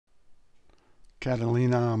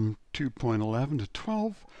Catilinam 2.11 to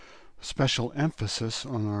 12, special emphasis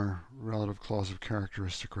on our relative clause of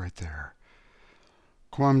characteristic right there.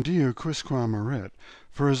 Quam diu quisquam erit,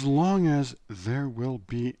 for as long as there will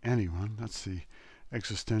be anyone, that's the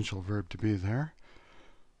existential verb to be there,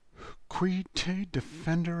 qui te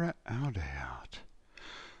defendere audeat,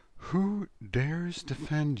 who dares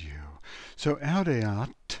defend you? So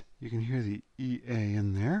audeat, you can hear the ea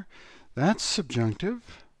in there, that's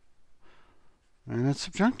subjunctive. And it's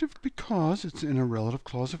subjunctive because it's in a relative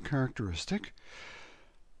clause of characteristic.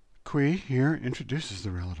 Qui here introduces the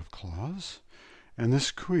relative clause, and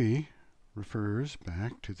this qui refers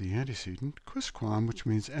back to the antecedent quisquam, which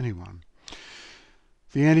means anyone.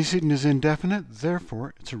 The antecedent is indefinite,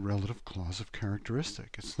 therefore it's a relative clause of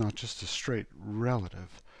characteristic. It's not just a straight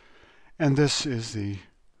relative. And this is the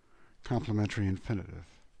complementary infinitive.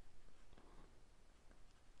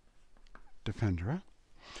 Defendere.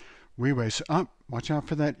 We waste up. Watch out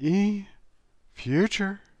for that E.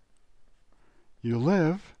 Future. You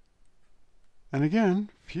live. And again,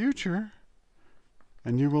 future.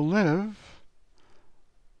 And you will live.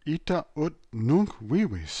 Ita ut nunc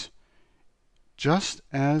vivis. Just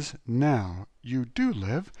as now you do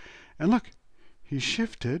live. And look, he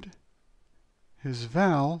shifted his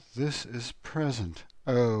vowel. This is present.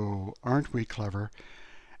 Oh, aren't we clever?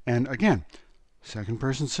 And again, second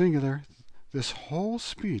person singular. This whole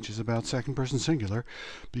speech is about second person singular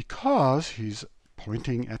because he's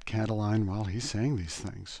pointing at Catiline while he's saying these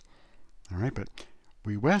things. All right, but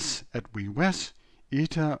vives et vives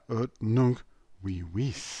ita ut nunc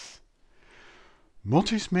vivis.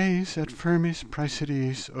 Multis meis et firmis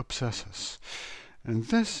praesidiis obsessus. And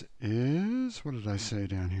this is, what did I say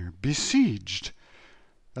down here? Besieged.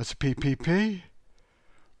 That's a PPP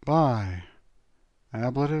by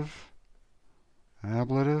ablative,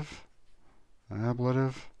 ablative,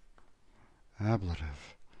 ablative,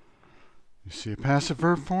 ablative. You see a passive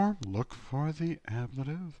verb form? Look for the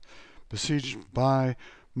ablative. Besieged by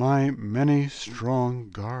my many strong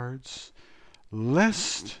guards,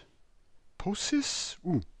 lest possis,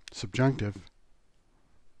 subjunctive.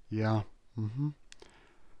 Yeah,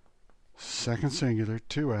 second singular,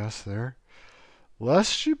 2s there.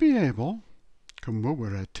 Lest you be able,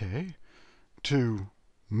 commoverete, to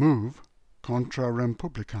move contra rem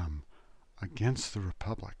publicam, against the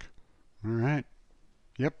republic. All right.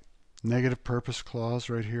 Yep. Negative purpose clause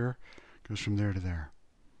right here. Goes from there to there.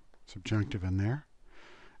 Subjunctive in there.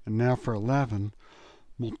 And now for 11.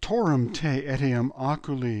 Multorum te etiam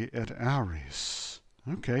oculi et auris.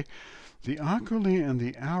 Okay. The oculi and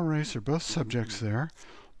the auris are both subjects there.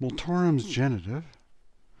 Multorum's genitive.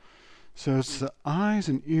 So it's the eyes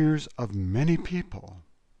and ears of many people.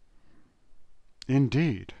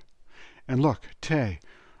 Indeed. And look, te.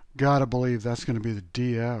 Gotta believe that's going to be the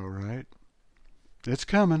DO, right? It's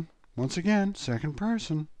coming. Once again, second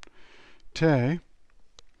person. Te.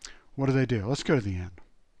 What do they do? Let's go to the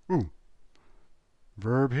end.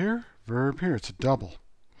 Verb here, verb here. It's a double.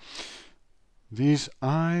 These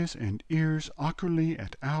eyes and ears, oculi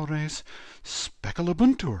et aures,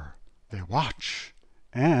 speculabuntur. They watch.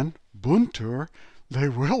 And buntur, they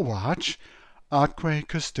will watch. Atque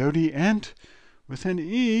custodient, with an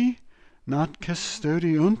E. Not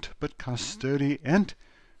custodiunt, but custodient.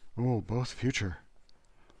 Oh, both future.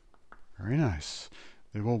 Very nice.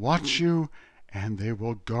 They will watch you, and they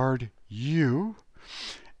will guard you.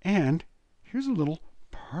 And here's a little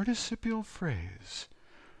participial phrase.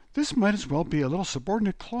 This might as well be a little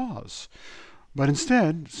subordinate clause. But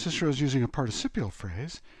instead, Cicero's using a participial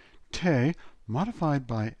phrase, te, modified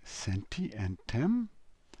by sentientem,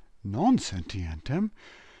 non sentientem.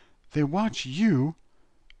 They watch you,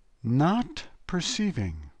 not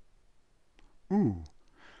perceiving.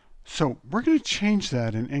 So we're going to change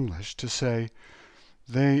that in English to say,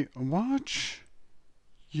 they watch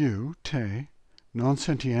you, te, non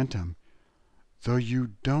sentientem, though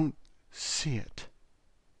you don't see it.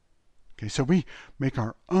 Okay, so we make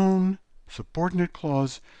our own subordinate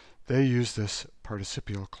clause. They use this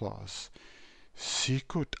participial clause.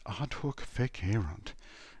 Sicut ad hoc fecerunt.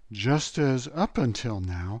 Just as up until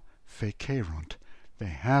now, fecerunt. They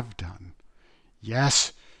have done.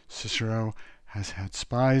 Yes, Cicero has had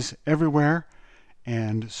spies everywhere,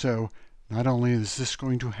 and so not only is this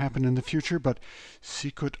going to happen in the future, but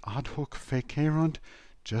sicut ad hoc fecerunt,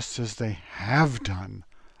 just as they have done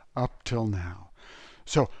up till now.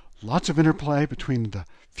 So lots of interplay between the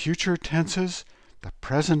future tenses, the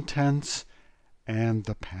present tense, and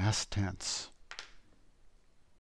the past tense.